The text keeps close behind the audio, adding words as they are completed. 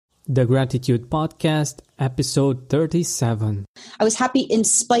The Gratitude Podcast, episode 37. I was happy in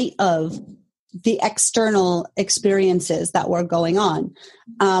spite of the external experiences that were going on.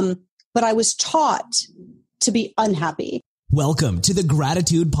 But I was taught to be unhappy. Welcome to the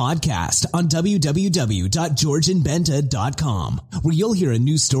Gratitude Podcast on www.georgianbenta.com, where you'll hear a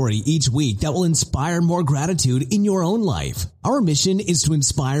new story each week that will inspire more gratitude in your own life. Our mission is to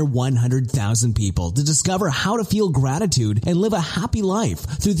inspire 100,000 people to discover how to feel gratitude and live a happy life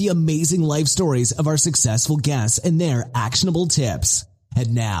through the amazing life stories of our successful guests and their actionable tips.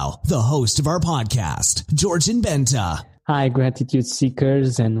 And now, the host of our podcast, Georgian Benta. Hi, gratitude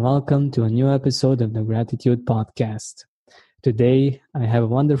seekers, and welcome to a new episode of the Gratitude Podcast. Today, I have a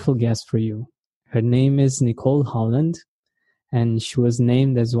wonderful guest for you. Her name is Nicole Holland, and she was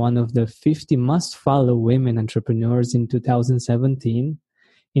named as one of the 50 must-follow women entrepreneurs in 2017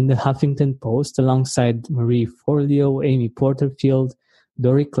 in the Huffington Post alongside Marie Forleo, Amy Porterfield,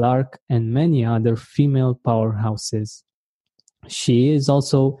 Dorie Clark, and many other female powerhouses. She is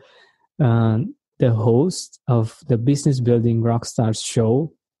also the host of the Business Building Rockstars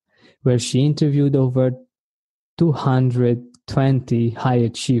show, where she interviewed over 220 high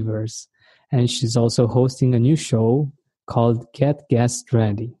achievers, and she's also hosting a new show called Get Guest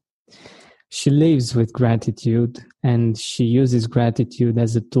Ready. She lives with gratitude, and she uses gratitude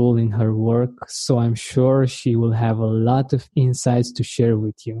as a tool in her work, so I'm sure she will have a lot of insights to share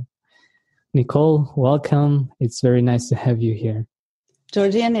with you. Nicole, welcome. It's very nice to have you here.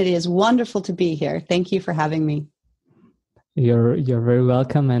 Georgian, it is wonderful to be here. Thank you for having me. You're very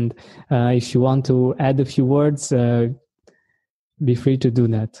welcome, and if you want to add a few words, be free to do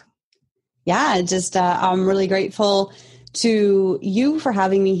that. Yeah, I'm really grateful to you for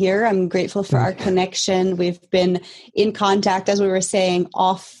having me here. I'm grateful for our connection. We've been in contact, as we were saying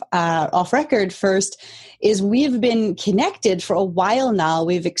off record first, is we've been connected for a while now.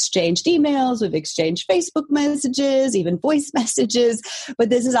 We've exchanged emails, we've exchanged Facebook messages, even voice messages, but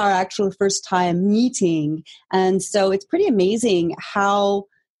this is our actual first time meeting. And so it's pretty amazing how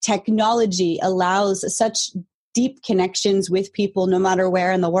technology allows such deep connections with people no matter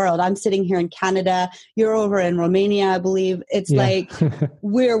where in the world. I'm sitting here in Canada, you're over in Romania, I believe. It's like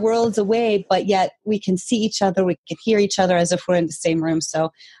we're worlds away, but yet we can see each other, we can hear each other as if we're in the same room.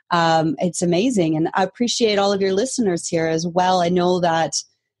 So it's amazing. And I appreciate all of your listeners here as well. I know that,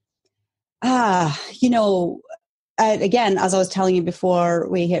 again, as I was telling you before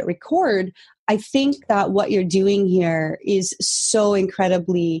we hit record, I think that what you're doing here is so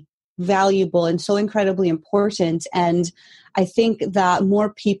incredibly valuable and so incredibly important. And I think that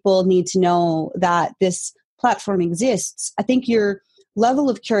more people need to know that this platform exists. I think your level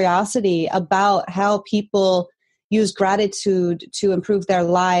of curiosity about how people use gratitude to improve their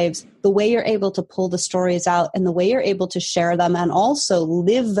lives, the way you're able to pull the stories out and the way you're able to share them and also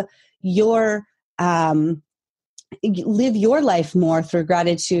live your life more through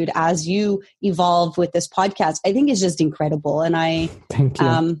gratitude as you evolve with this podcast, I think is just incredible. And thank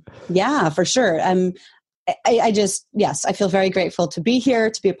you. Yeah, for sure. I feel very grateful to be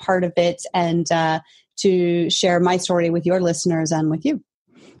here, to be a part of it, and to share my story with your listeners and with you.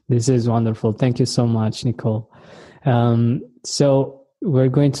 This is wonderful. Thank you so much, Nicole. So we're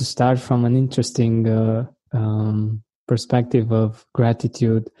going to start from an interesting perspective of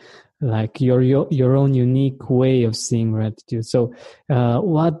gratitude, like your own unique way of seeing gratitude. So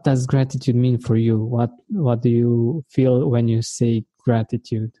what does gratitude mean for you? What do you feel when you say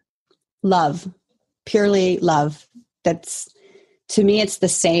gratitude? Love, purely love. That's, to me, it's the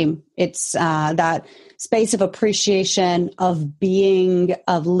same. It's that space of appreciation, of being,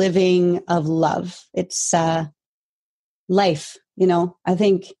 of living, of love. It's life, I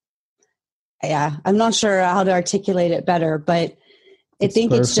think, I'm not sure how to articulate it better, but I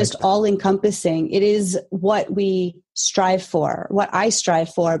think it's just all encompassing. It is what we strive for, what I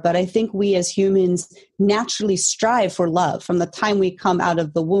strive for. But I think we as humans naturally strive for love. From the time we come out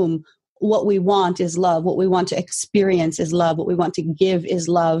of the womb, what we want is love. What we want to experience is love. What we want to give is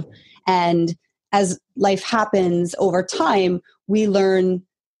love. And as life happens over time, we learn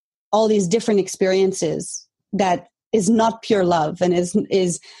all these different experiences that is not pure love and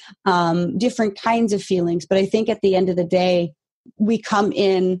is different kinds of feelings. But I think at the end of the day, we come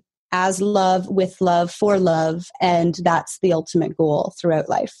in as love, with love, for love, and that's the ultimate goal throughout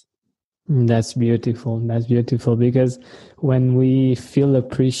life. That's beautiful. That's beautiful, because when we feel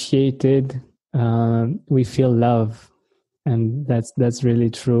appreciated, we feel love, and that's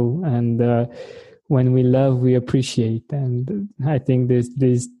really true. And when we love, we appreciate, and I think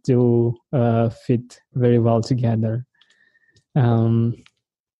these two fit very well together.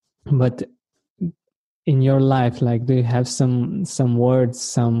 But in your life? Like, do you have some words,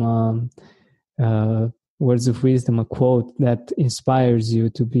 some words of wisdom, a quote that inspires you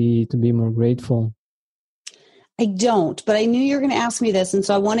to be more grateful? I don't, but I knew you were going to ask me this. And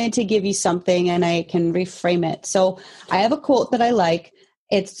so I wanted to give you something and I can reframe it. So I have a quote that I like.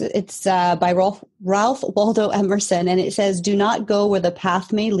 It's by Ralph Waldo Emerson. And it says, "Do not go where the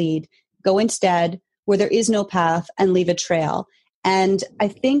path may lead. Go instead where there is no path and leave a trail." And I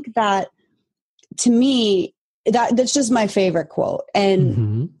think that, to me, that's just my favorite quote.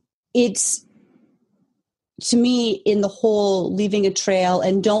 And it's, to me, in the whole leaving a trail,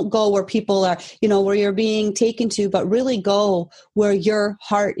 and don't go where people are, where you're being taken to, but really go where your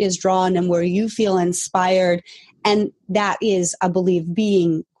heart is drawn and where you feel inspired. And that is, I believe,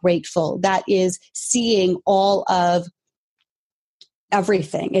 being grateful. That is seeing all of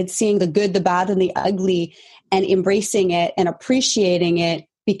everything. It's seeing the good, the bad, and the ugly, and embracing it and appreciating it,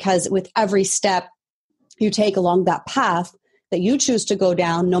 because with every step you take along that path that you choose to go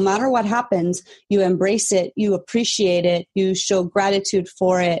down, no matter what happens, you embrace it, you appreciate it, you show gratitude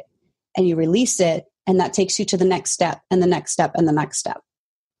for it, and you release it. And that takes you to the next step and the next step and the next step.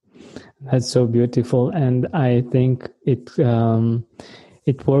 That's so beautiful. And I think it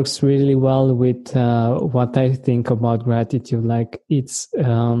works really well with what I think about gratitude. Like, it's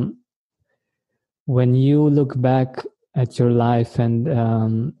when you look back at your life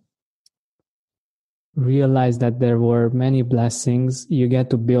and realize that there were many blessings, you get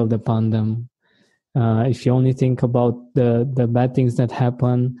to build upon them. If you only think about the bad things that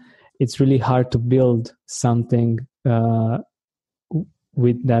happen, it's really hard to build something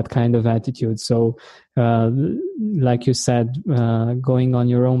with that kind of attitude. So like you said, going on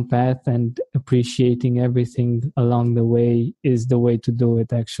your own path and appreciating everything along the way is the way to do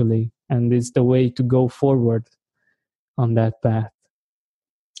it, actually. And it's the way to go forward on that path.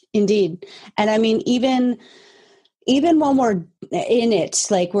 Indeed. And I mean, even when we're in it,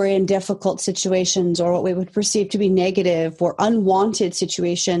 like we're in difficult situations or what we would perceive to be negative or unwanted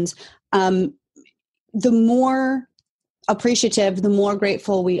situations, the more appreciative, the more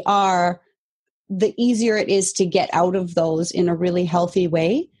grateful we are, the easier it is to get out of those in a really healthy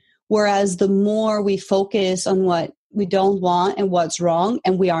way. Whereas the more we focus on what we don't want and what's wrong,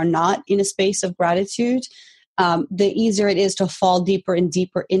 and we are not in a space of gratitude, the easier it is to fall deeper and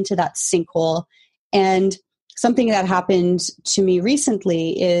deeper into that sinkhole. And something that happened to me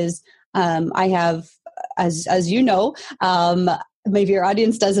recently is I have, as you know, maybe your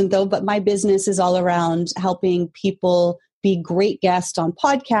audience doesn't though, but my business is all around helping people be great guests on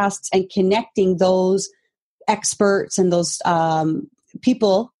podcasts and connecting those experts and those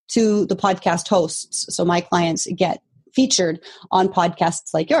people to the podcast hosts. So my clients get featured on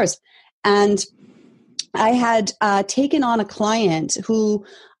podcasts like yours. And I had taken on a client who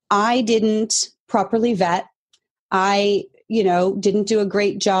I didn't properly vet. I, didn't do a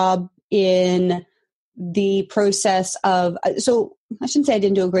great job in the process of, so I shouldn't say I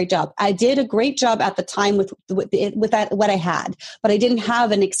didn't do a great job. I did a great job at the time with that, what I had, but I didn't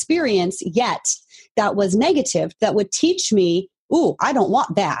have an experience yet that was negative that would teach me, ooh, I don't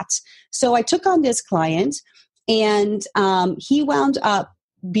want that. So I took on this client, and he wound up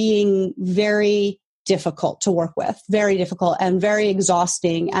being very difficult to work with, very difficult and very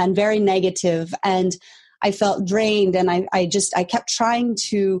exhausting and very negative. And I felt drained, and I kept trying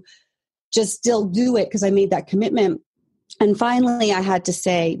to just still do it because I made that commitment. And finally I had to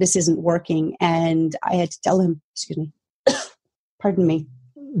say, this isn't working. And I had to tell him, excuse me, pardon me.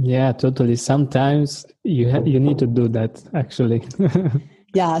 Yeah, totally. Sometimes you need to do that, actually.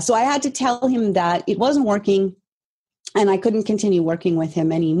 Yeah. So I had to tell him that it wasn't working and I couldn't continue working with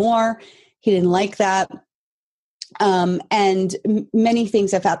him anymore. He didn't like that. And many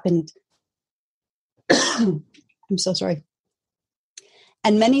things have happened. I'm so sorry.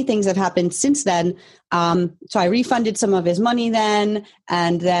 And many things have happened since then. So I refunded some of his money then,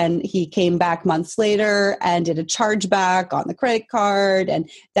 and then he came back months later and did a chargeback on the credit card, and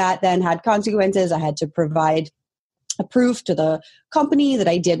that then had consequences. I had to provide a proof to the company that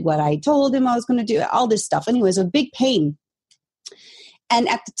I did what I told him I was going to do, all this stuff. And it was a big pain. And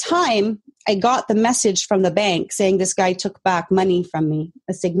at the time, I got the message from the bank saying this guy took back money from me,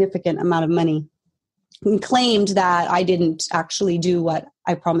 a significant amount of money, and claimed that I didn't actually do what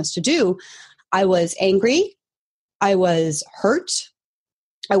I promised to do. I was angry. I was hurt.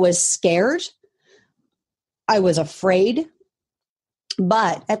 I was scared. I was afraid.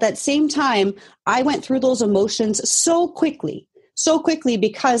 But at that same time, I went through those emotions so quickly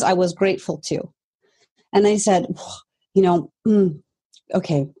because I was grateful too. And I said,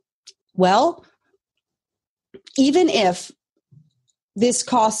 okay, well, even if this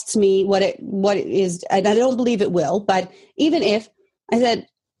costs me what it is, and I don't believe it will, but even if, I said,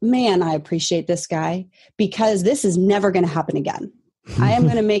 man, I appreciate this guy because this is never going to happen again. I am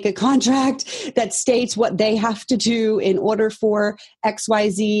going to make a contract that states what they have to do in order for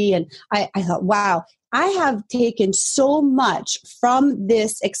XYZ. And I thought, wow, I have taken so much from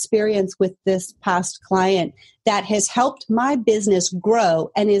this experience with this past client that has helped my business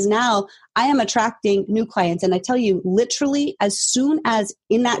grow and is now, I am attracting new clients. And I tell you, literally, as soon as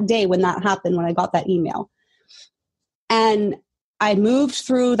in that day when that happened, when I got that email, and I moved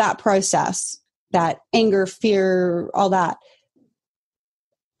through that process, that anger, fear, all that.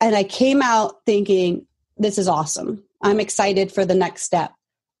 And I came out thinking, this is awesome. I'm excited for the next step.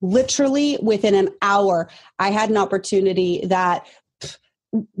 Literally within an hour, I had an opportunity that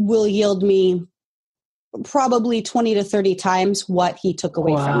will yield me probably 20 to 30 times what he took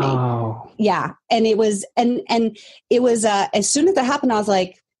away from me. Yeah. And it was, and it was, as soon as that happened, I was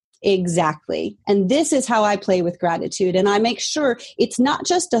like, exactly. And this is how I play with gratitude. And I make sure it's not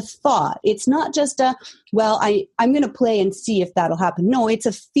just a thought. It's not just well, I'm going to play and see if that'll happen. No, it's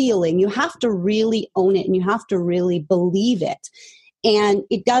a feeling. You have to really own it and you have to really believe it. And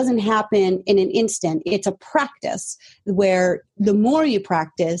it doesn't happen in an instant. It's a practice where the more you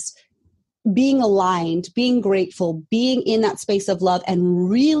practice, being aligned, being grateful, being in that space of love and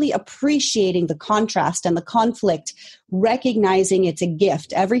really appreciating the contrast and the conflict, recognizing it's a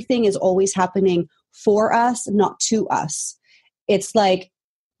gift. Everything is always happening for us, not to us. It's like,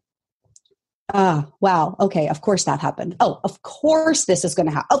 wow, okay, of course that happened. Oh, of course this is going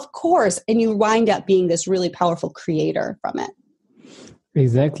to happen. Of course. And you wind up being this really powerful creator from it.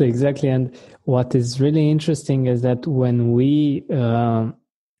 Exactly. And what is really interesting is that when we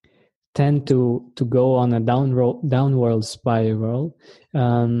tend to go on a downward spiral,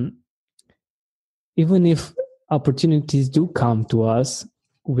 even if opportunities do come to us,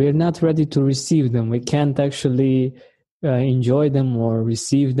 we're not ready to receive them. We can't actually enjoy them or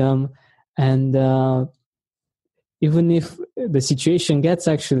receive them. And even if the situation gets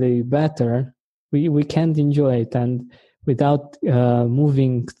actually better, we can't enjoy it. And without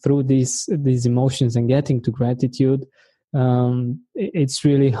moving through these emotions and getting to gratitude, it's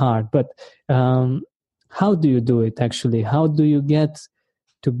really hard. But how do you do it actually? How do you get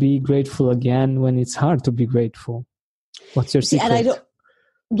to be grateful again when it's hard to be grateful? What's your secret?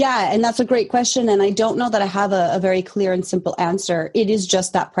 And that's a great question. And I don't know that I have a very clear and simple answer. It is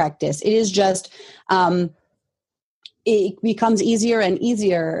just that practice. It is just, it becomes easier and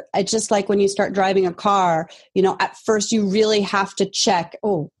easier. It's just like when you start driving a car, at first you really have to check,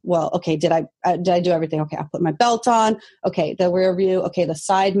 okay, did I do everything? Okay, I put my belt on. Okay, the rear view. Okay, the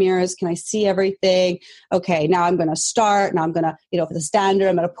side mirrors. Can I see everything? Okay, now I'm going to start. Now I'm going to, for the standard,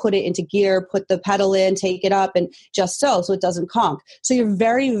 I'm going to put it into gear, put the pedal in, take it up, and just so it doesn't conk. So you're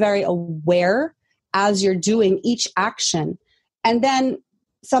very, very aware as you're doing each action. And then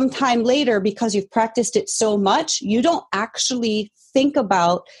sometime later, because you've practiced it so much, you don't actually think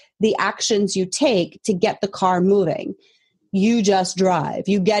about the actions you take to get the car moving. You just drive.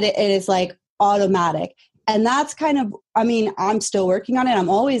 You get it, and it's like automatic. And that's kind of, I'm still working on it. I'm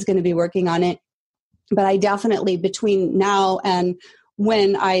always going to be working on it. But I definitely, between now and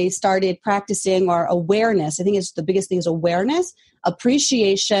when I started practicing, or awareness, I think it's the biggest thing is awareness,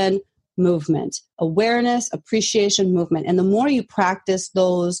 appreciation, movement, awareness, appreciation, movement. And the more you practice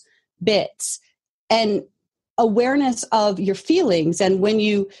those bits and awareness of your feelings, and when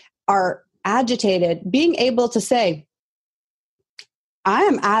you are agitated, being able to say, I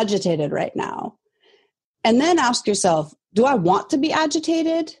am agitated right now. And then ask yourself, do I want to be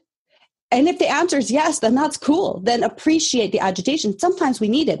agitated? And if the answer is yes, then that's cool. Then appreciate the agitation. Sometimes we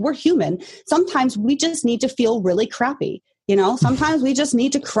need it. We're human. Sometimes we just need to feel really crappy. Sometimes we just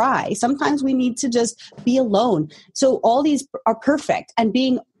need to cry. Sometimes we need to just be alone. So all these are perfect. And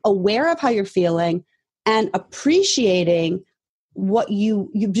being aware of how you're feeling and appreciating what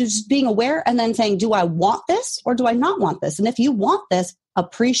you just being aware, and then saying, do I want this or do I not want this? And if you want this,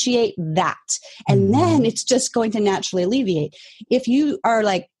 appreciate that. And then it's just going to naturally alleviate. If you are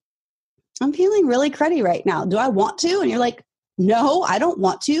like, I'm feeling really cruddy right now. Do I want to? And you're like, no, I don't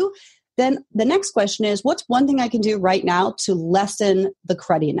want to. Then the next question is, what's one thing I can do right now to lessen the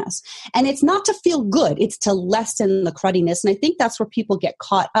crudiness? And it's not to feel good. It's to lessen the crudiness. And I think that's where people get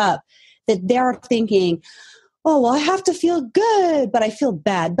caught up, that they're thinking, oh, well, I have to feel good, but I feel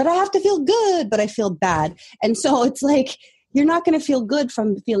bad. But I have to feel good, but I feel bad. And so it's like, you're not going to feel good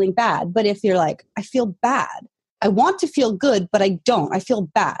from feeling bad. But if you're like, I feel bad, I want to feel good, but I don't. I feel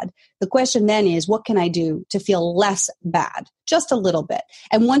bad. The question then is, what can I do to feel less bad? Just a little bit.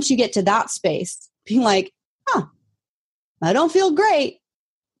 And once you get to that space, being like, I don't feel great,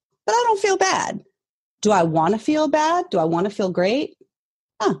 but I don't feel bad. Do I want to feel bad? Do I want to feel great?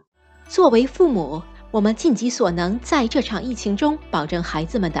 作为父母，我们尽己所能在这场疫情中保证孩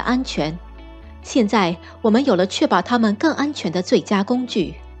子们的安全。现在我们有了确保他们更安全的最佳工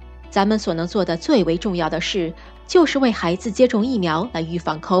具。咱们所能做的最为重要的事，就是为孩子接种疫苗来预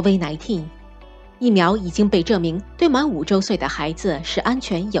防 COVID-19。疫苗已经被证明对满5周岁的孩子是安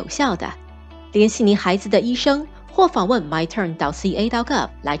全有效的。联系您孩子的医生，或访问 myturn.ca.gov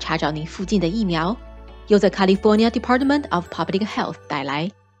来查找您附近的疫苗。由 The California Department of Public Health 带来。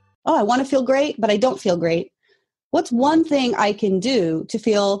Oh, I want to feel great, but I don't feel great. What's one thing I can do to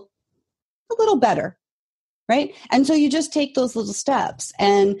feel a little better, right? And so you just take those little steps.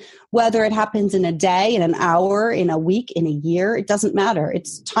 And whether it happens in a day, in an hour, in a week, in a year, it doesn't matter.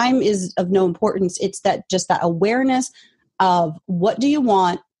 Time is of no importance. It's that awareness of what do you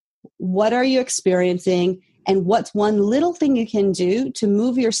want, what are you experiencing, and what's one little thing you can do to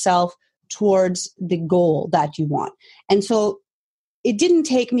move yourself towards the goal that you want. And so it didn't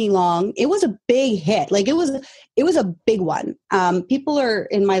take me long. It was a big hit. Like it was a big one. People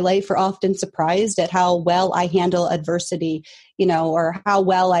in my life are often surprised at how well I handle adversity, or how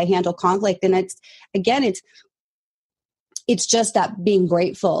well I handle conflict. And it's just that being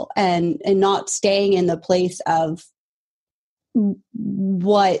grateful and not staying in the place of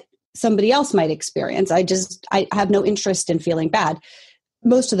what somebody else might experience. I have no interest in feeling bad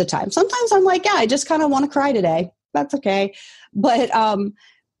most of the time. Sometimes I'm like, yeah, I just kind of want to cry today. That's okay. But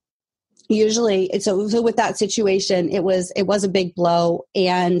usually, so with that situation, it was a big blow,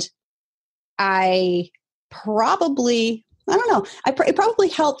 and it probably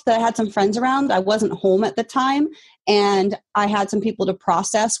helped that I had some friends around. I wasn't home at the time, and I had some people to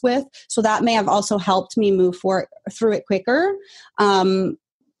process with, so that may have also helped me move through it quicker. But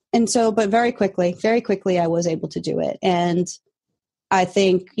very quickly, I was able to do it. And I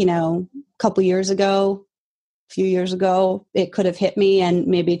think, a few years ago, it could have hit me and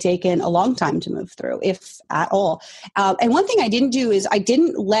maybe taken a long time to move through, if at all. And one thing I didn't do is I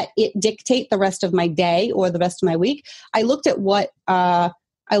didn't let it dictate the rest of my day or the rest of my week. I looked at what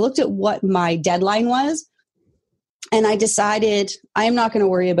my deadline was, and I decided I am not going to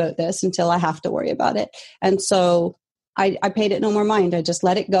worry about this until I have to worry about it. And so I paid it no more mind. I just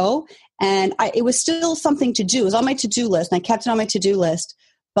let it go. And it was still something to do. It was on my to-do list, and I kept it on my to-do list.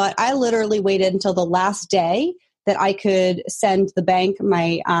 But I literally waited until the last day that I could send the bank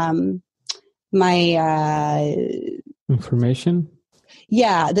my information.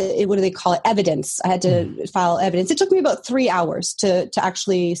 Yeah, what do they call it? Evidence. I had to file evidence. It took me about 3 hours to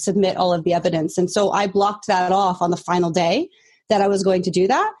actually submit all of the evidence. And so I blocked that off on the final day that I was going to do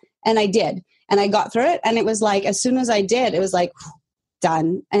that. And I did. And I got through it. And it was like, as soon as I did, it was like,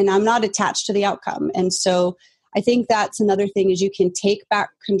 done. And I'm not attached to the outcome. And so I think that's another thing, is you can take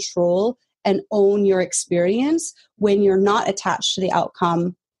back control and own your experience when you're not attached to the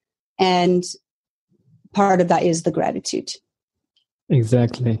outcome. And part of that is the gratitude.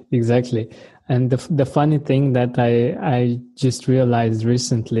 Exactly. And the funny thing that I just realized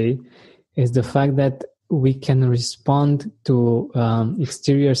recently is the fact that we can respond to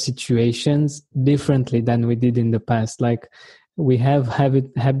exterior situations differently than we did in the past. Like, we have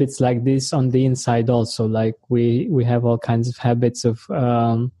habits like this on the inside also. Like we have all kinds of habits of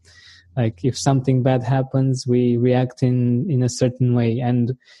like, if something bad happens, we react in a certain way,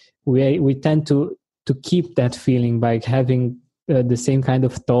 and we tend to keep that feeling by having the same kind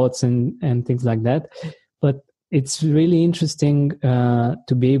of thoughts and things like that. But it's really interesting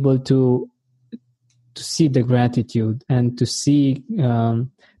to be able to see the gratitude and to see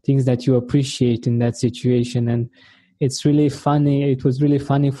things that you appreciate in that situation. And it's really funny. It was really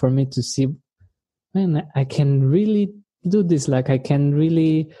funny for me to see, man, I can really do this. Like, I can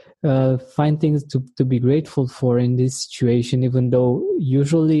really find things to be grateful for in this situation, even though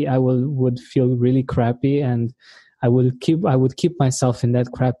usually I would feel really crappy, and I would keep myself in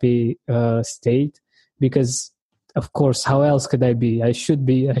that crappy state, because of course, how else could I be? I should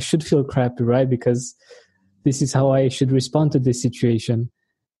feel crappy, right? Because this is how I should respond to this situation.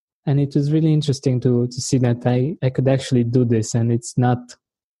 And it was really interesting to see that I could actually do this, and it's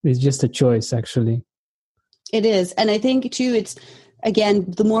just a choice, actually. It is. And I think too, it's, again,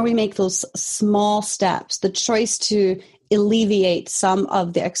 the more we make those small steps, the choice to alleviate some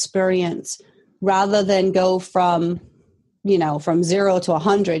of the experience rather than go from 0 to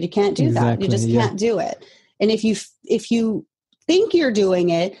 100. You can't do that. You just can't do it. And if you think you're doing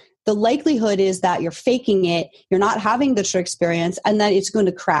it, the likelihood is that you're faking it, you're not having the true experience, and that it's going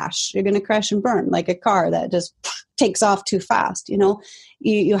to crash. You're going to crash and burn like a car that just takes off too fast.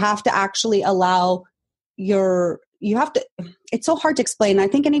 You have to actually allow you have to, it's so hard to explain. I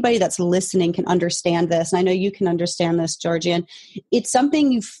think anybody that's listening can understand this. And I know you can understand this, Georgian. It's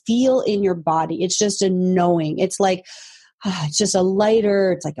something you feel in your body. It's just a knowing. It's like, it's just a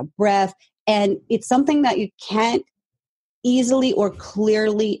lighter, it's like a breath. And it's something that you can't easily or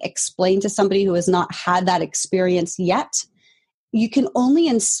clearly explain to somebody who has not had that experience yet. You can only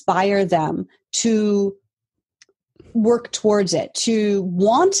inspire them to work towards it, to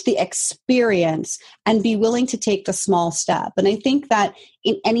want the experience and be willing to take the small step. And I think that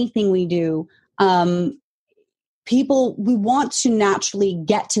in anything we do, we want to naturally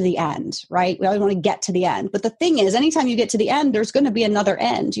get to the end, right? We always want to get to the end. But the thing is, anytime you get to the end, there's going to be another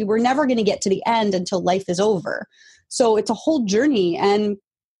end. You were never going to get to the end until life is over. So it's a whole journey. And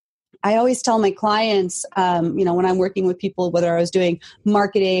I always tell my clients, when I'm working with people, whether I was doing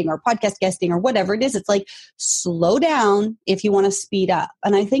marketing or podcast guesting or whatever it is, it's like, slow down if you want to speed up.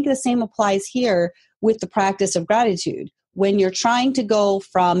 And I think the same applies here with the practice of gratitude. When you're trying to go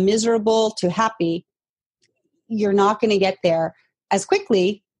from miserable to happy, you're not going to get there as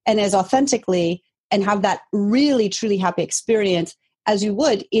quickly and as authentically and have that really, truly happy experience as you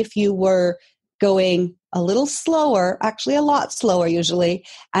would if you were going a little slower, actually a lot slower usually,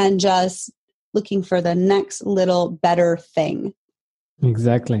 and just looking for the next little better thing.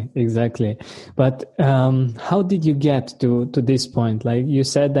 Exactly. But how did you get to this point? Like you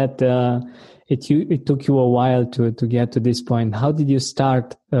said that it took you a while to get to this point. How did you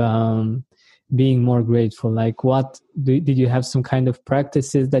start being more grateful? Like what did you have some kind of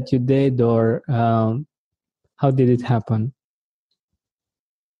practices that you did, or how did it happen?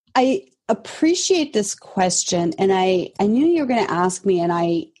 I appreciate this question, and I knew you were going to ask me, and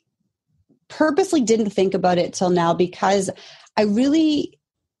I purposely didn't think about it till now because I really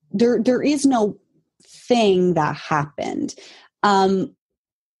there is no thing that happened. I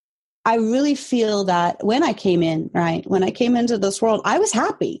really feel that when I came into this world, I was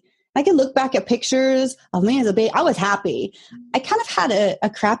happy. I can look back at pictures of me as a baby. I was happy. I kind of had a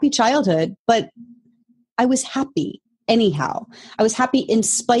crappy childhood, but I was happy anyhow. I was happy in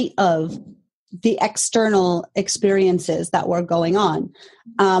spite of the external experiences that were going on.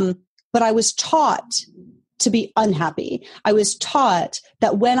 But I was taught to be unhappy. I was taught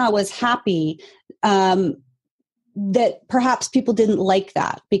that when I was happy, that perhaps people didn't like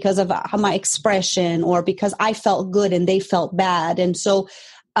that because of my expression or because I felt good and they felt bad. And so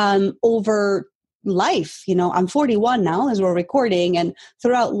over life, I'm 41 now as we're recording, and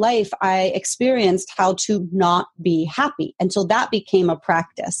throughout life, I experienced how to not be happy. And so that became a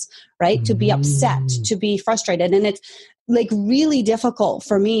practice, right? To be upset, to be frustrated. And it's like really difficult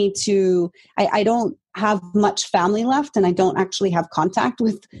for me I don't have much family left, and I don't actually have contact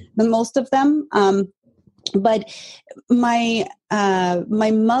with the most of them. But my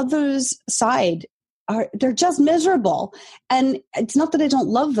mother's side, they're just miserable. And it's not that I don't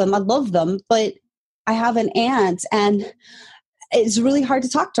love them. I love them, but I have an aunt and it's really hard to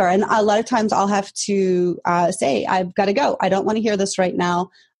talk to her. And a lot of times I'll have to say, I've got to go. I don't want to hear this right now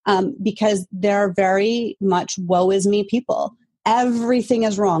because they're very much woe is me people. Everything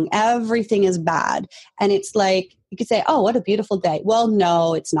is wrong. Everything is bad. And it's like, you could say, oh, what a beautiful day. Well,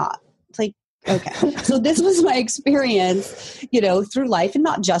 no, it's not. It's like, okay. So this was my experience, through life, and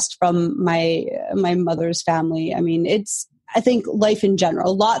not just from my mother's family. I mean, I think life in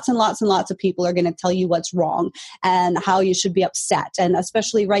general, lots and lots and lots of people are going to tell you what's wrong and how you should be upset. And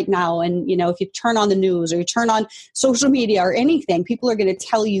especially right now, and if you turn on the news or you turn on social media or anything, people are going to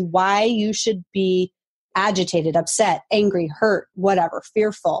tell you why you should be agitated, upset, angry, hurt, whatever,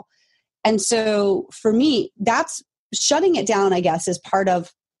 fearful. And so for me, that's shutting it down, I guess, is part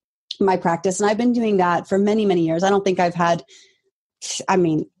of my practice. And I've been doing that for many, many years. I don't think I have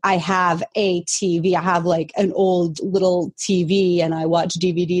a TV. I have like an old little TV and I watch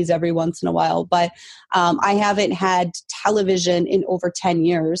DVDs every once in a while, but I haven't had television in over 10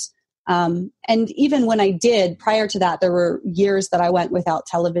 years. And even when I did, prior to that, there were years that I went without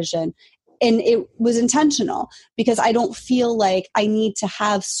television. And it was intentional because I don't feel like I need to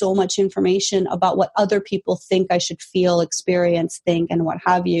have so much information about what other people think I should feel, experience, think, and what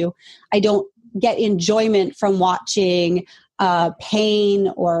have you. I don't get enjoyment from watching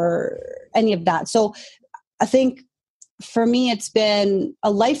pain or any of that. So I think for me, it's been a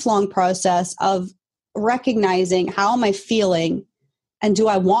lifelong process of recognizing how am I feeling and do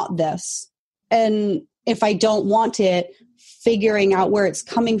I want this? And if I don't want it, figuring out where it's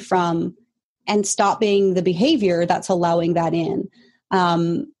coming from and stopping the behavior that's allowing that in.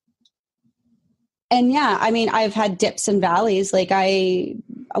 And yeah, I mean, I've had dips and valleys. Like I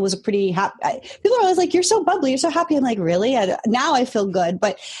I was a pretty happy. People are always like, "You're so bubbly, you're so happy." I'm like, "Really?" Now I feel good,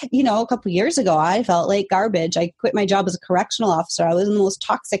 but a couple of years ago, I felt like garbage. I quit my job as a correctional officer. I was in the most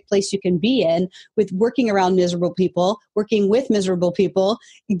toxic place you can be in, with working around miserable people, working with miserable people,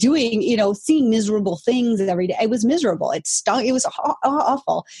 doing, seeing miserable things every day. It was miserable. It stunk. It was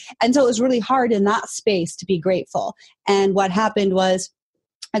awful, and so it was really hard in that space to be grateful. And what happened was,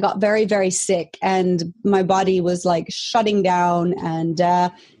 I got very, very sick, and my body was like shutting down. And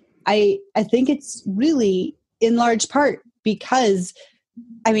I think it's really in large part because,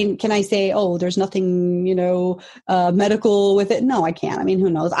 can I say, oh, there's nothing, medical with it? No, I can't. Who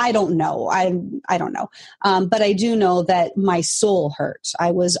knows? I don't know. I don't know. But I do know that my soul hurt.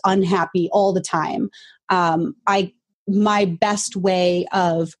 I was unhappy all the time. My best way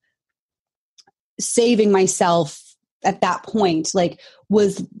of saving myself at that point,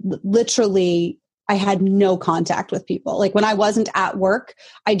 was literally, I had no contact with people. Like when I wasn't at work,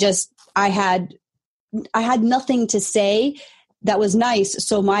 I had nothing to say that was nice.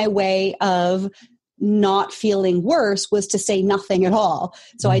 So my way of not feeling worse was to say nothing at all.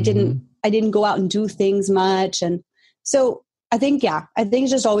 So I didn't go out and do things much. And so I think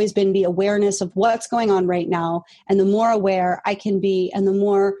it's just always been the awareness of what's going on right now. And the more aware I can be, and the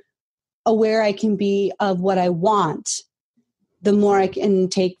more aware I can be of what I want, the more I can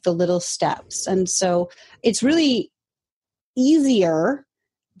take the little steps. And so it's really easier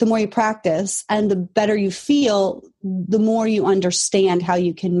the more you practice, and the better you feel, the more you understand how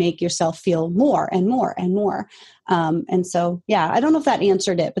you can make yourself feel more and more and more. And so, I don't know if that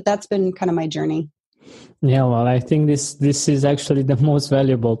answered it, but that's been kind of my journey. Yeah, well, I think this is actually the most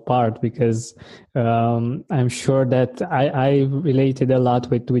valuable part, because I'm sure that I related a lot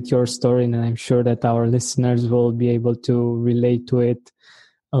with your story, and I'm sure that our listeners will be able to relate to it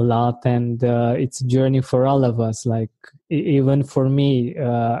a lot. And it's a journey for all of us. Like even for me,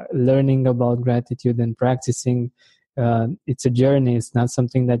 learning about gratitude and practicing, it's a journey. It's not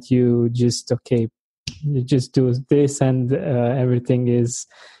something that you just do this and everything is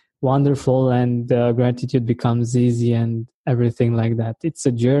wonderful, and gratitude becomes easy and everything like that. It's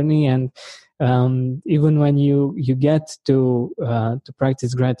a journey, and even when you get to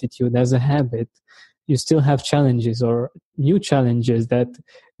practice gratitude as a habit, you still have challenges or new challenges that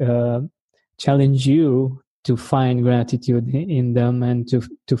challenge you to find gratitude in them, and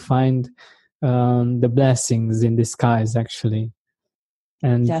to find the blessings in disguise, actually.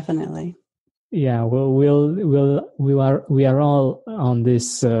 And definitely. Yeah, well, we are all on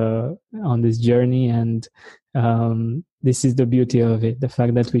this journey, and this is the beauty of it: the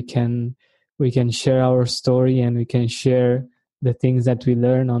fact that we can share our story, and we can share the things that we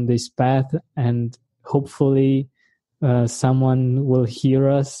learn on this path, and hopefully someone will hear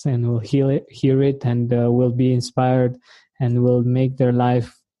us and will hear it, and will be inspired, and will make their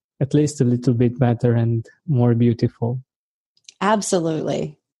life at least a little bit better and more beautiful.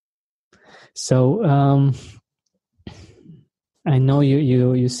 Absolutely. So I know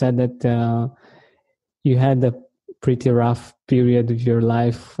you said that you had a pretty rough period of your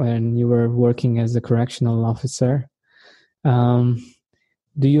life when you were working as a correctional officer.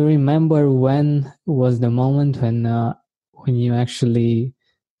 Do you remember when was the moment when you actually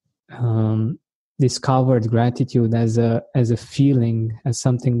discovered gratitude as a feeling, as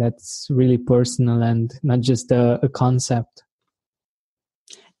something that's really personal and not just a concept?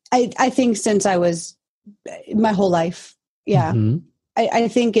 I think since I was my whole life. Yeah. Mm-hmm. I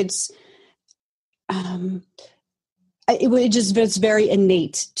think it's very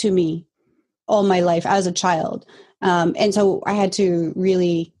innate to me all my life as a child. And so I had to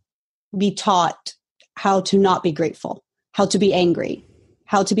really be taught how to not be grateful, how to be angry,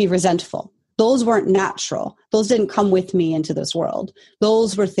 how to be resentful. Those weren't natural. Those didn't come with me into this world.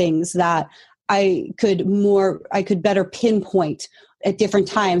 Those were things that I could better pinpoint at different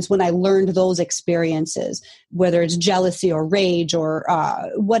times when I learned those experiences, whether it's jealousy or rage or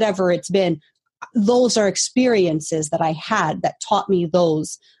whatever it's been. Those are experiences that I had that taught me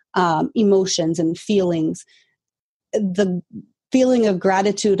those emotions and feelings. The feeling of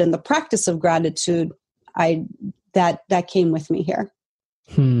gratitude and the practice of gratitude, that came with me here.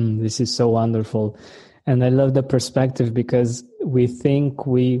 This is so wonderful. And I love the perspective, because we think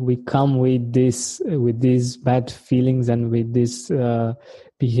we come with these bad feelings and with these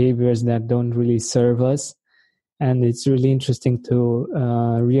behaviors that don't really serve us. And it's really interesting to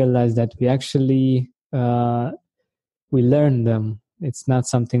realize that we actually we learn them. It's not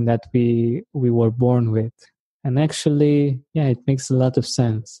something that we were born with. And actually, it makes a lot of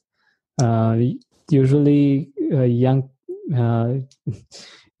sense. Usually, young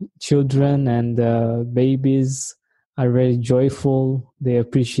children and babies are very joyful. They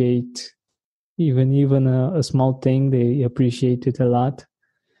appreciate even a small thing. They appreciate it a lot.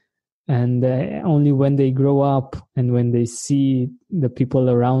 And only when they grow up and when they see the people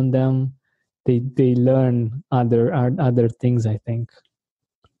around them, they learn other things, I think.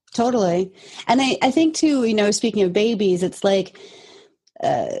 Totally. And I think too, speaking of babies, it's like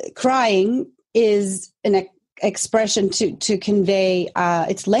crying is an expression to convey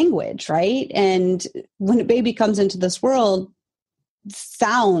its language, right? And when a baby comes into this world,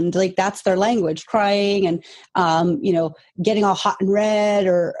 sound, like that's their language, crying and getting all hot and red,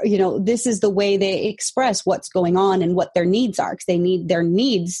 or this is the way they express what's going on and what their needs are, because their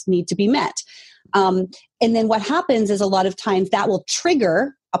needs need to be met. And then what happens is a lot of times that will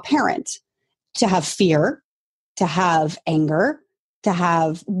trigger a parent to have fear, to have anger, to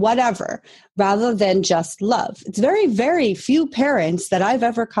have whatever, rather than just love. It's very, very few parents that I've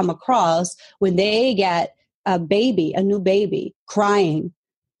ever come across when they get a new baby crying,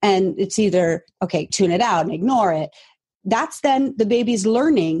 and it's either, okay, tune it out and ignore it. That's then the baby's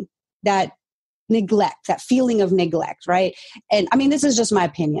learning that neglect, that feeling of neglect, right? And I mean, this is just my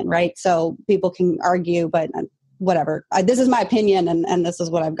opinion, right? So people can argue, but whatever. This is my opinion, and this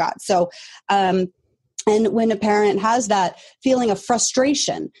is what I've got. So, and when a parent has that feeling of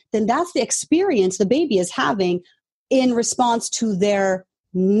frustration, then that's the experience the baby is having in response to their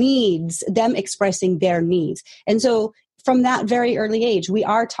needs, them expressing their needs. And so from that very early age, we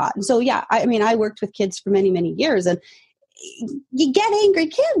are taught. And so, yeah, I worked with kids for many, many years, and you get angry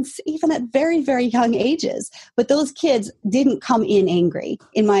kids even at very, very young ages. But those kids didn't come in angry,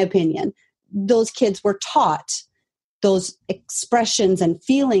 in my opinion. Those kids were taught those expressions and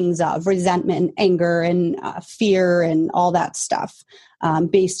feelings of resentment and anger and fear and all that stuff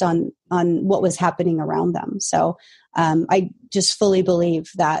based on what was happening around them. So I just fully believe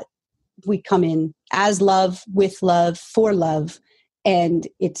that we come in as love, with love, for love. And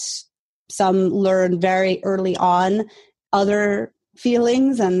some learn very early on other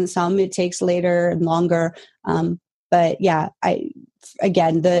feelings, and some it takes later and longer. But yeah,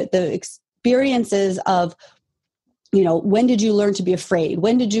 the experiences of, when did you learn to be afraid?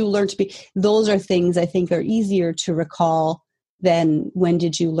 When did you learn to be, those are things I think are easier to recall than when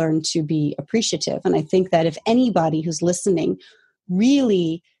did you learn to be appreciative. And I think that if anybody who's listening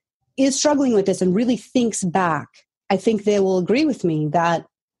really is struggling with this and really thinks back, I think they will agree with me that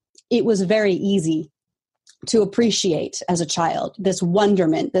it was very easy to appreciate as a child, this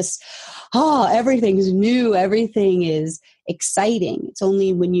wonderment, everything's new, everything is exciting. It's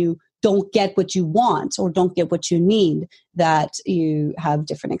only when you don't get what you want or don't get what you need that you have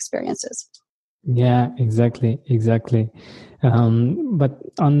different experiences. Yeah, exactly. But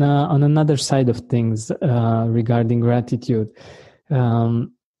on another side of things, regarding gratitude, do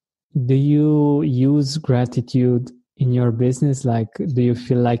you use gratitude in your business? Like, do you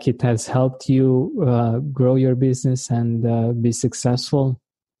feel like it has helped you grow your business and be successful?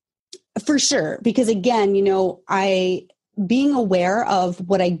 For sure. Because again, being aware of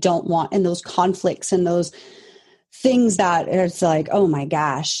what I don't want and those conflicts and those things that it's like, oh my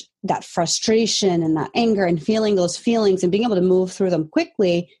gosh, that frustration and that anger and feeling those feelings and being able to move through them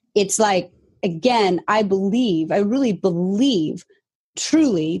quickly. It's like, again, I really believe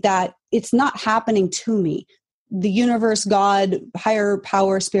truly that it's not happening to me. The universe, God, higher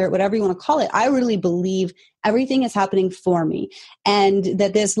power, spirit, whatever you want to call it, I really believe everything is happening for me, and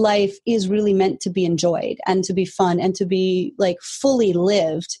that this life is really meant to be enjoyed and to be fun and to be like fully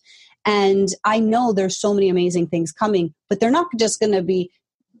lived. And I know there's so many amazing things coming, but they're not just going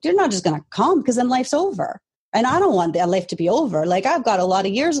to come because then life's over. And I don't want that life to be over. Like, I've got a lot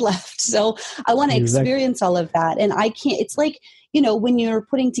of years left. So I want to experience all of that. And I can't, it's like, when you're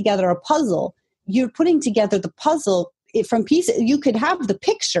putting together a puzzle, you're putting together the puzzle from pieces. You could have the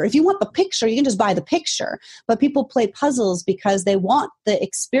picture. If you want the picture, you can just buy the picture. But people play puzzles because they want the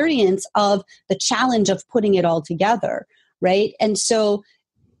experience of the challenge of putting it all together, right? And so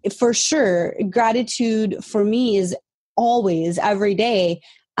for sure, gratitude for me is always, every day.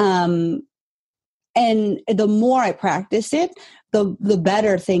 And the more I practice it, the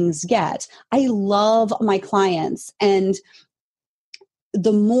better things get. I love my clients, and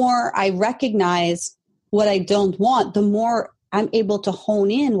the more I recognize what I don't want, the more I'm able to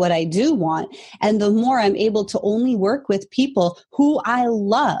hone in what I do want. And the more I'm able to only work with people who I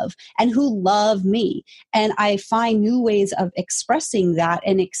love and who love me. And I find new ways of expressing that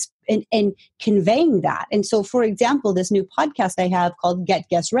and conveying that. And so, for example, this new podcast I have called Get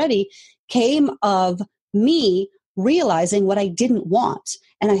Guests Ready came of me realizing what I didn't want.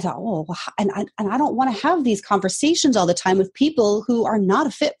 And I thought, and I don't want to have these conversations all the time with people who are not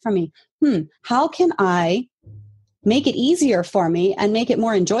a fit for me. How can I make it easier for me and make it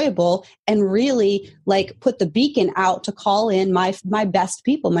more enjoyable, and really like put the beacon out to call in my best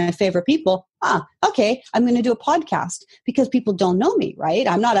people, my favorite people. Okay, I'm going to do a podcast because people don't know me, right?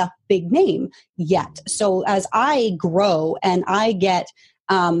 I'm not a big name yet. So as I grow and I get,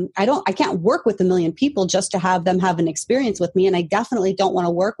 I can't work with 1 million people just to have them have an experience with me. And I definitely don't want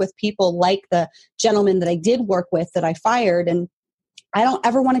to work with people like the gentleman that I did work with that I fired. And I don't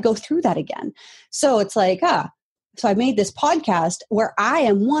ever want to go through that again. So it's like, so I made this podcast where I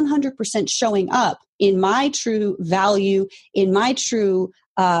am 100% showing up in my true value, in my true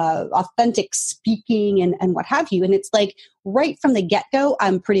authentic speaking and what have you. And it's like right from the get-go,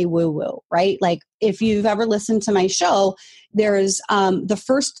 I'm pretty woo-woo, right? Like if you've ever listened to my show, there's the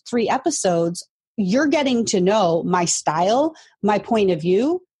first 3 episodes, you're getting to know my style, my point of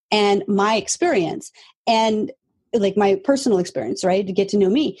view, and my experience. And like my personal experience, right? To get to know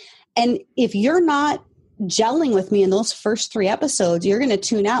me. And if you're not gelling with me in those first 3 episodes, you're going to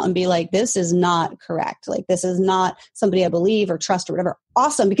tune out and be like, this is not correct. Like, this is not somebody I believe or trust or whatever.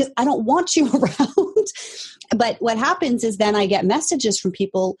 Awesome. Because I don't want you around. But what happens is then I get messages from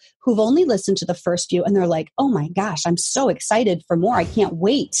people who've only listened to the first few and they're like, oh my gosh, I'm so excited for more. I can't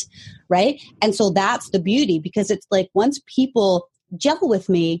wait. Right. And so that's the beauty, because it's like once people gel with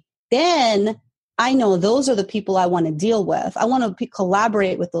me, then I know those are the people I want to deal with. I want to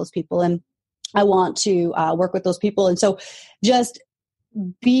collaborate with those people, and I want to work with those people. And so just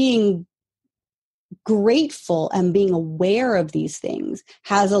being grateful and being aware of these things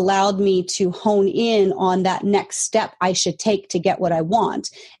has allowed me to hone in on that next step I should take to get what I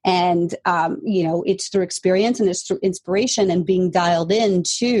want. And, it's through experience and it's through inspiration and being dialed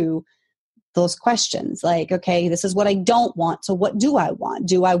into those questions like, okay, this is what I don't want. So what do I want?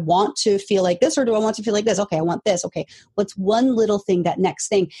 Do I want to feel like this, or do I want to feel like this? Okay, I want this. Okay, what's one little thing, that next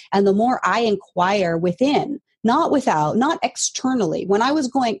thing? And the more I inquire within, not without, not externally. When I was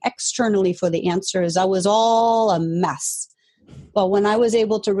going externally for the answers, I was all a mess. But when I was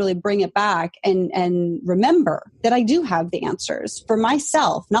able to really bring it back and remember that I do have the answers for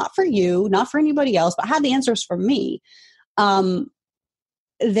myself, not for you, not for anybody else, but I had the answers for me,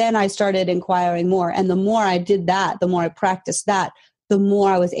 then I started inquiring more. And the more I did that, the more I practiced that, the more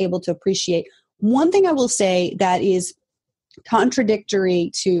I was able to appreciate. One thing I will say that is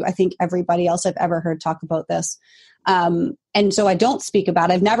contradictory to, I think, everybody else I've ever heard talk about this. And so I don't speak about,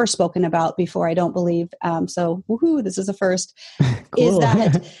 I've never spoken about before, I don't believe. So woohoo, this is a first, is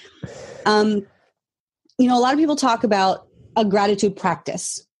that, a lot of people talk about a gratitude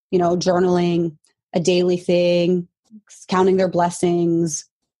practice, journaling, a daily thing, counting their blessings,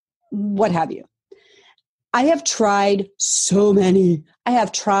 what have you. I have tried so many. I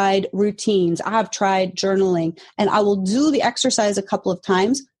have tried routines. I have tried journaling, and I will do the exercise a couple of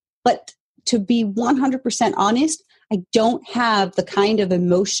times. But to be 100% honest, I don't have the kind of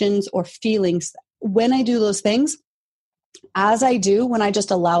emotions or feelings when I do those things as I do when I just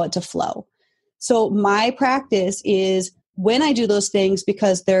allow it to flow. So my practice is when I do those things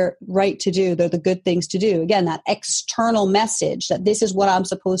because they're right to do, they're the good things to do. Again, that external message that this is what I'm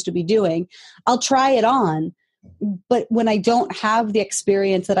supposed to be doing, I'll try it on. But when I don't have the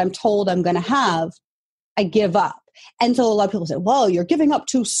experience that I'm told I'm going to have, I give up. And so a lot of people say, well, you're giving up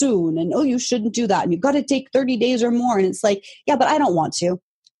too soon. And, oh, you shouldn't do that. And you've got to take 30 days or more. And it's like, yeah, but I don't want to.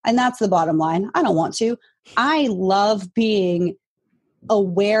 And that's the bottom line. I don't want to. I love being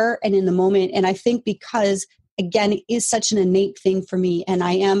aware and in the moment. And I think because, again, it is such an innate thing for me. And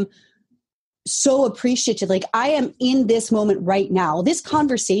I am so appreciative. Like, I am in this moment right now. This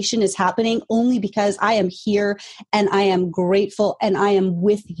conversation is happening only because I am here and I am grateful and I am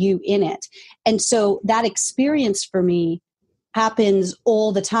with you in it. And so that experience for me happens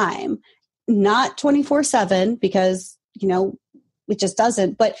all the time, not 24/7 because, it just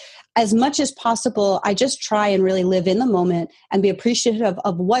doesn't. But as much as possible, I just try and really live in the moment and be appreciative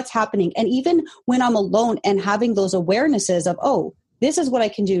of what's happening. And even when I'm alone and having those awarenesses of, oh, this is what I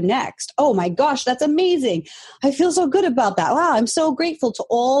can do next. Oh my gosh, that's amazing. I feel so good about that. Wow, I'm so grateful to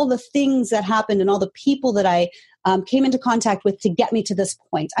all the things that happened and all the people that I came into contact with to get me to this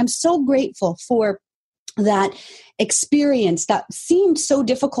point. I'm so grateful for that experience that seemed so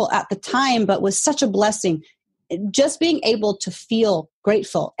difficult at the time, but was such a blessing. Just being able to feel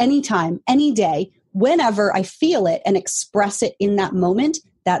grateful anytime, any day, whenever I feel it and express it in that moment,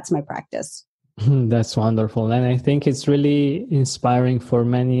 that's my practice. That's wonderful. And I think it's really inspiring for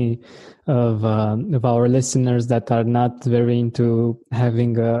many of our listeners that are not very into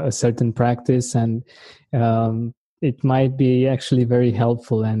having a certain practice. And it might be actually very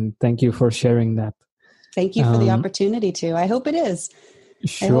helpful. And thank you for sharing that. Thank you for the opportunity to. I hope it is.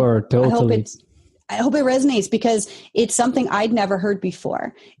 Sure, totally. I hope it resonates because it's something I'd never heard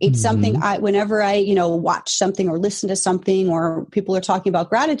before. It's something whenever I, watch something or listen to something or people are talking about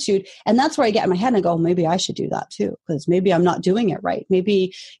gratitude, and that's where I get in my head and I go, maybe I should do that too, because maybe I'm not doing it right.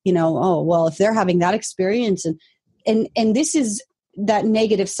 Maybe, oh, well, if they're having that experience and this is that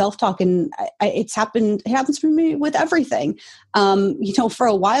negative self-talk, and it happens for me with everything. For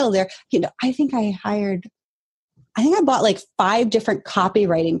a while there, I think I bought like 5 different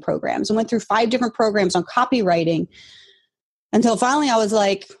copywriting programs and went through 5 different programs on copywriting until finally I was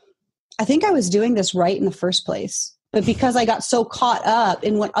like, I think I was doing this right in the first place. But because I got so caught up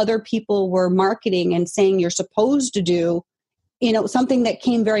in what other people were marketing and saying you're supposed to do, something that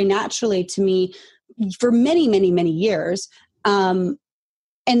came very naturally to me for many, many, many years. And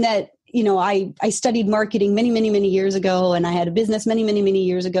that, I studied marketing many, many, many years ago, and I had a business many, many, many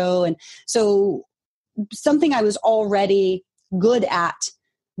years ago. And so something I was already good at,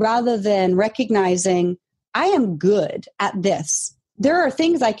 rather than recognizing I am good at this. There are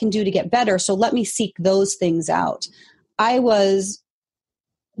things I can do to get better, so let me seek those things out. I was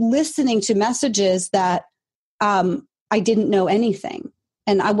listening to messages that I didn't know anything,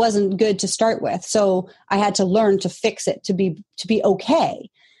 and I wasn't good to start with. So I had to learn to fix it to be okay.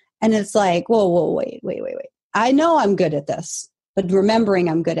 And it's like, whoa, wait. I know I'm good at this. But remembering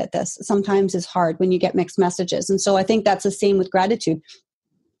I'm good at this sometimes is hard when you get mixed messages. And so I think that's the same with gratitude.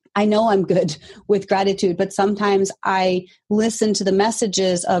 I know I'm good with gratitude, but sometimes I listen to the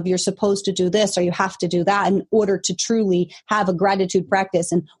messages of you're supposed to do this or you have to do that in order to truly have a gratitude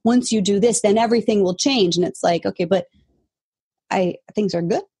practice. And once you do this, then everything will change. And it's like, okay, but things are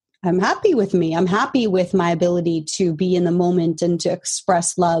good. I'm happy with me. I'm happy with my ability to be in the moment and to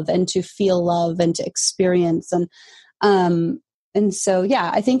express love and to feel love and to experience. And so,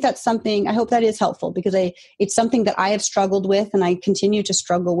 yeah, I think that's something, I hope that is helpful because it's something that I have struggled with and I continue to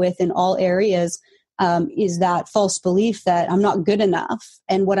struggle with in all areas, is that false belief that I'm not good enough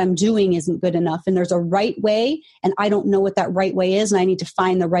and what I'm doing isn't good enough. And there's a right way and I don't know what that right way is and I need to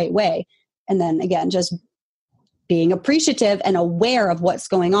find the right way. And then again, just being appreciative and aware of what's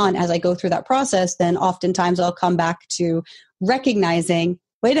going on as I go through that process, then oftentimes I'll come back to recognizing,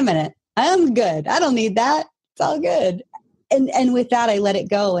 wait a minute, I'm good. I don't need that. It's all good. And with that, I let it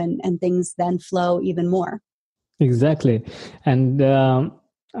go and things then flow even more. Exactly. And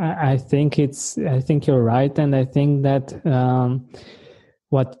I think you're right. And I think that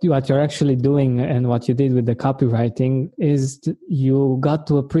what you're actually doing and what you did with the copywriting is you got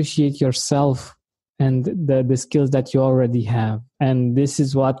to appreciate yourself and the skills that you already have. And this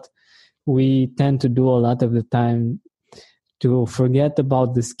is what we tend to do a lot of the time, to forget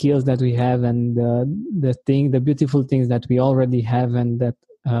about the skills that we have and the beautiful things that we already have and that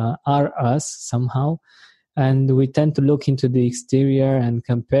are us somehow. And we tend to look into the exterior and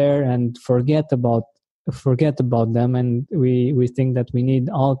compare and forget about them. And we think that we need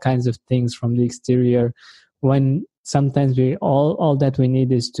all kinds of things from the exterior, when sometimes all that we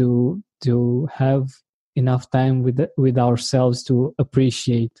need is to have enough time with ourselves to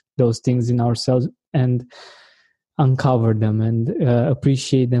appreciate those things in ourselves and uncover them and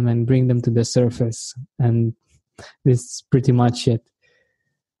appreciate them and bring them to the surface. And this is pretty much it.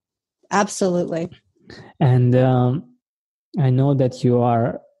 Absolutely. And I know that you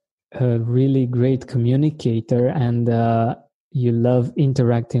are a really great communicator and you love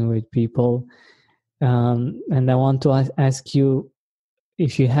interacting with people. And I want to ask you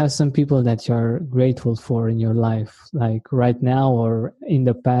if you have some people that you're grateful for in your life, like right now or in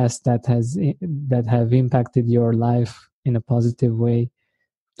the past, that have impacted your life in a positive way.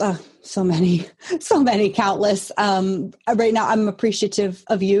 Oh, so many, countless. Right now, I'm appreciative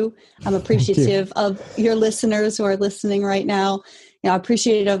of you. I'm appreciative of your listeners who are listening right now.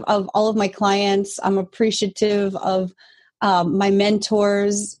 Appreciative of all of my clients. I'm appreciative of my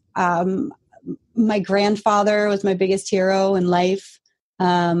mentors. My grandfather was my biggest hero in life.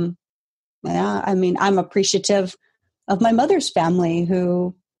 I'm appreciative of my mother's family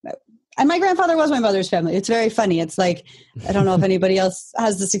and my grandfather was my mother's family. It's very funny. It's like, I don't know if anybody else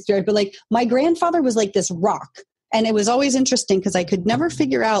has this experience, but like my grandfather was like this rock. And it was always interesting because I could never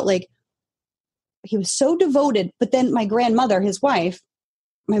figure out, like, he was so devoted, but then my grandmother, his wife,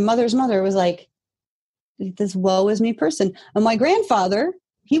 my mother's mother, was like this woe is me person. And my grandfather,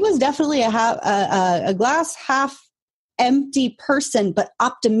 he was definitely a glass half empty person, but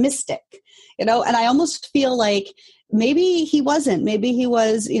optimistic, and I almost feel like maybe he wasn't, maybe he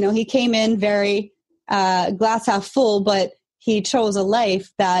was, he came in very glass half full, but he chose a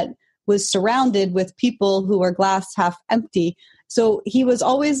life that was surrounded with people who were glass half empty. So he was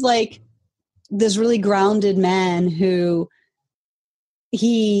always like this really grounded man who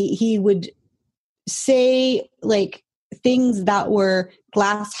he would say like things that were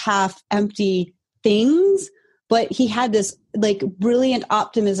glass half empty things, but he had this like brilliant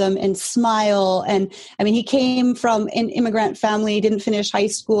optimism and smile. And I mean, he came from an immigrant family, didn't finish high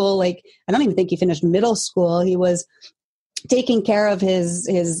school. Like, I don't even think he finished middle school. He was taking care of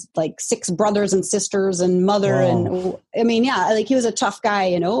his like 6 brothers and sisters and mother. Wow. And I mean, yeah, like he was a tough guy,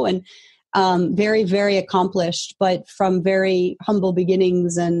 you know, and very, very accomplished, but from very humble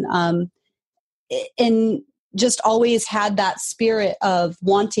beginnings, and just always had that spirit of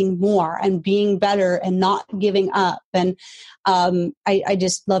wanting more and being better and not giving up. And I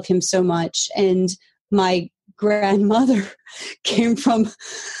just love him so much. And my grandmother came from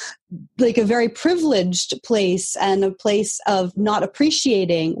like a very privileged place, and a place of not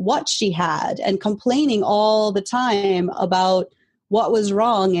appreciating what she had and complaining all the time about what was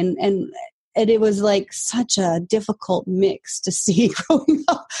wrong. And it was like such a difficult mix to see growing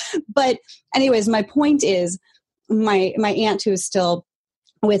up. But anyways, my point is my aunt, who is still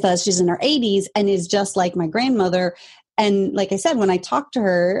with us, she's in her 80s and is just like my grandmother. And like I said, when I talk to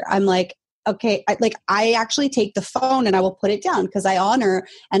her, I'm like, okay, I actually take the phone and I will put it down, because I honor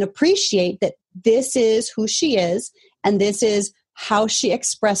and appreciate that this is who she is and this is how she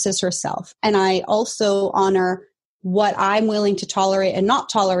expresses herself. And I also honor what I'm willing to tolerate and not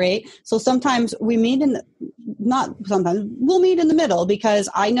tolerate. So sometimes we meet we'll meet in the middle, because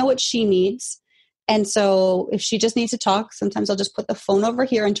I know what she needs. And so if she just needs to talk, sometimes I'll just put the phone over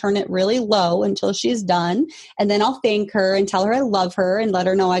here and turn it really low until she's done. And then I'll thank her and tell her I love her and let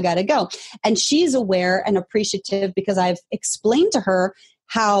her know I got to go. And she's aware and appreciative, because I've explained to her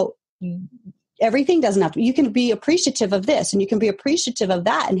how everything doesn't have to, you can be appreciative of this and you can be appreciative of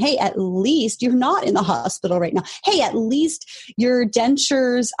that. And hey, at least you're not in the hospital right now. Hey, at least your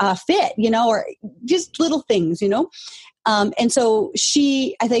dentures fit, you know, or just little things, you know. And so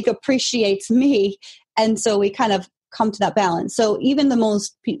she, I think, appreciates me. And so we kind of come to that balance. So even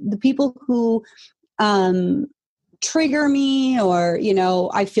the people who trigger me, or, you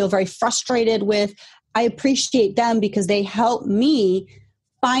know, I feel very frustrated with, I appreciate them, because they help me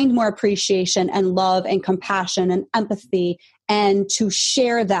find more appreciation and love and compassion and empathy, and to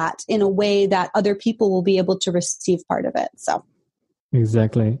share that in a way that other people will be able to receive part of it. So.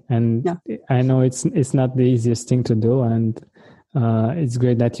 Exactly. And yeah. I know it's not the easiest thing to do, and it's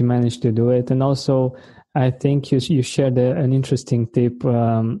great that you managed to do it. And also, I think you shared an interesting tip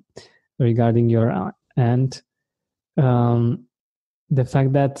regarding your aunt. The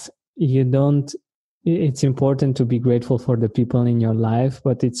fact that it's important to be grateful for the people in your life,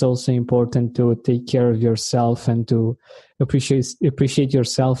 but it's also important to take care of yourself and to appreciate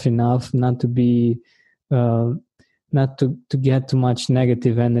yourself enough not to be not to get too much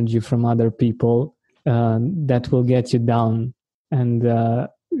negative energy from other people that will get you down, and that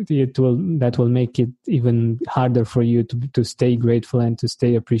will make it even harder for you to stay grateful and to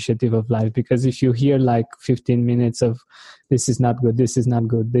stay appreciative of life. Because if you hear like 15 minutes of this is not good, this is not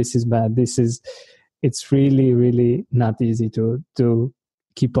good, this is bad, it's really, really not easy to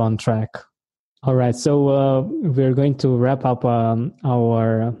keep on track. All right, so we're going to wrap up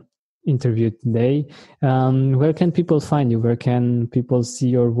our interview today. Where can people find you? Where can people see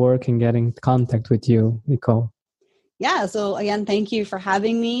your work and get in contact with you, Nicole? Yeah, so again, thank you for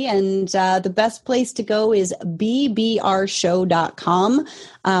having me. And the best place to go is bbrshow.com.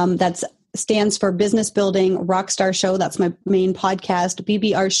 That's stands for Business Building Rockstar Show. That's my main podcast,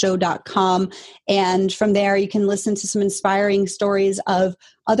 bbrshow.com. And from there, you can listen to some inspiring stories of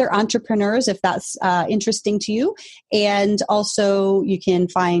other entrepreneurs, if that's interesting to you. And also, you can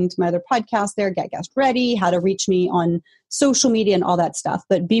find my other podcast there, Get Guest Ready, how to reach me on social media and all that stuff.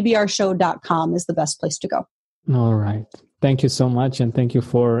 But bbrshow.com is the best place to go. All right. Thank you so much. And thank you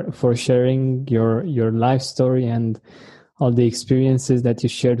for sharing your life story and all the experiences that you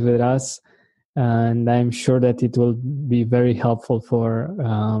shared with us. And I'm sure that it will be very helpful for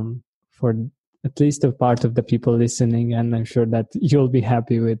at least a part of the people listening. And I'm sure that you'll be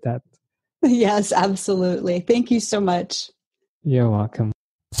happy with that. Yes, absolutely. Thank you so much. You're welcome.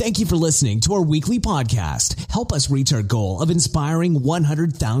 Thank you for listening to our weekly podcast. Help us reach our goal of inspiring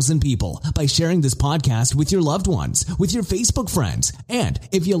 100,000 people by sharing this podcast with your loved ones, with your Facebook friends. And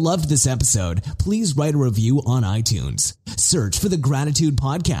if you loved this episode, please write a review on iTunes. Search for the Gratitude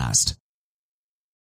Podcast.